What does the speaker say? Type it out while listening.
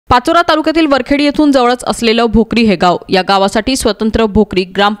पाचोरा तालुक्यातील वरखेडी येथून जवळच असलेलं भोकरी हे गाव, या गावासाठी स्वतंत्र भोकरी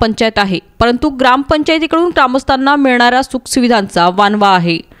ग्रामपंचायत आहे, परंतु ग्रामपंचायतीकडून ग्रामस्थांना मिळणाऱ्या सुखसुविधांचा वानवा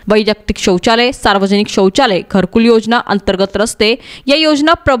आहे। वैयक्तिक शौचालय, सार्वजनिक शौचालय, घरकुल योजना अंतर्गत रस्ते या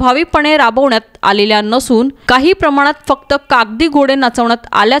योजना प्रभावीपणे राबवण्यात आलेल्या नसून काही प्रमाणात फक्त कागदी घोडे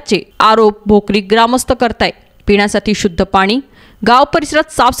नाचवण्यात आल्याचे आरोप भोकरी ग्रामस्थ करतायत। पिण्यासाठी शुद्ध पाणी, गाव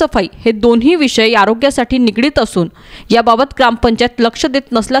परिसरात साफसफाई हे दोन्ही विषय आरोग्यासाठी निगडीत असून याबाबत ग्रामपंचायत लक्ष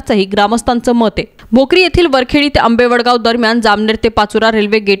देत नसल्याचंही ग्रामस्थांचं मत आहे। भोकरी येथील वरखेडी ते आंबेवडगाव दरम्यान जामनेर ते पाचोरा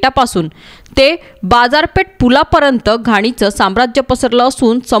रेल्वे गेटापासून ते बाजारपेठ पुलापर्यंत घाणीचं साम्राज्य पसरलं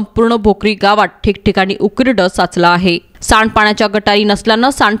असून संपूर्ण भोकरी गावात ठिकठिकाणी उकिरडं साचलं आहे। सांडपाण्याच्या गटारी नसल्यानं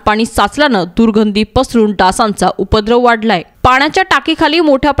सांडपाणी साचल्यानं दुर्गंधी पसरून डासांचा उपद्रव वाढलाय। पाण्याच्या टाकीखाली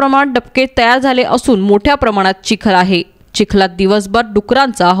मोठ्या प्रमाणात डबके तयार झाले असून मोठ्या प्रमाणात चिखल आहे। चिखलात दिवसभर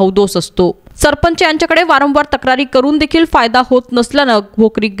डुकरांचा हौदोस असतो। सरपंच यांच्याकडे वारंवार तक्रारी करून देखील फायदा होत नसल्यानं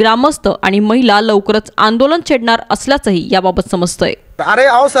भोकरी ग्रामस्थ आणि महिला लवकरच आंदोलन छेडणार असल्याचंही याबाबत समजतंय। अरे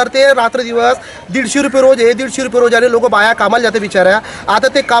आओ सर, ते रात्र दिवस 150 रुपये रोज आहे, 150 रुपये रोज आले लोक बाया कामाला जाते बिचाऱ्या। आता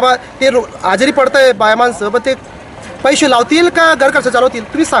ते कामा ते आजारी पडताय बाया माणसं, पण ते पैसे लावतील का घर खर्च चालवतील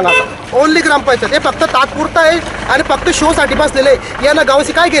तुम्ही सांगा। ओनली ग्रामपंचायत हे फक्त तात्पुरतं आहे आणि फक्त शो साठी बसलेले, यांना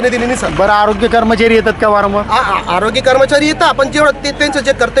गावाशी काय घेणे दिले नाही सर। बरं, आरोग्य कर्मचारी येतात का वारंवार? आरोग्य कर्मचारी येतात, पण जेवढं ते त्यांचं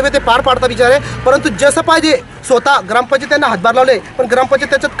जे कर्तव्य ते पार पाडतात बिचारे, परंतु जसं पाहिजे स्वतः ग्रामपंचायत त्यांना हातभार लावले, पण ग्रामपंचायत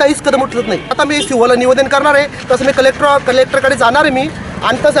त्याच्यात काहीच कदम उचलत नाही। आता मी शिवला निवेदन करणार आहे, तसं मी कलेक्टरकडे जाणार आहे मी,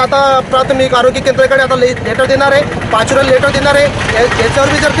 आणि तसं आता प्राथमिक आरोग्य केंद्राकडे आता लेटर देणार आहे, पाचोऱ्याला लेटर देणार आहे। याच्यावर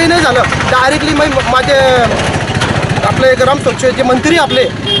जर काही नाही झालं डायरेक्टली माझे आपले ग्रामसभेचे जे मंत्री आपले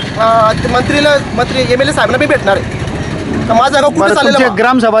मंत्री MLA साहेबांना मी भेटणार आहे। तर माझं गाव कुठे चाललेलं?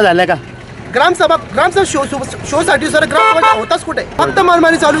 ग्रामसभा झाल्या का? ग्रामसभा शो साठी सर ग्रामसभा होताच कुठे? फक्त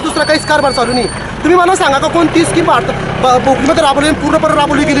मनमानी चालू, दुसरा काहीच कारभार चालू नाही। तुम्ही मला सांगा का कोणती स्कीम भोकरीमध्ये राबवली, पूर्णपणे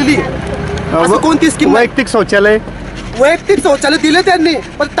राबवली गेलेली असं कोणती स्कीम? वैयक्तिक शौचालय दिले त्यांनी,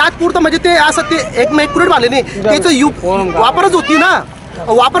 पण तात्पुरतं म्हणजे ते असं ते एक मेकुरेट झाले नाही, त्याचं वापरच होती ना।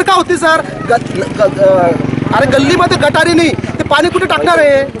 वापर का होती सर? अरे गल्लीमध्ये गटारी नाही, ते पाणी कुठे टाकणार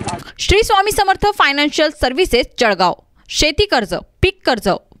आहे? Shri Swami Samarth financial services Jalgaon. शेती कर्ज, पीक कर्ज,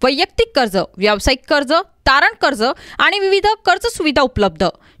 वैयक्तिक कर्ज, व्यावसायिक कर्ज, तारण कर्ज आणि विविध कर्ज सुविधा उपलब्ध।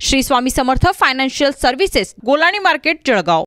 Shri Swami Samarth financial services, Golani market, Jalgaon.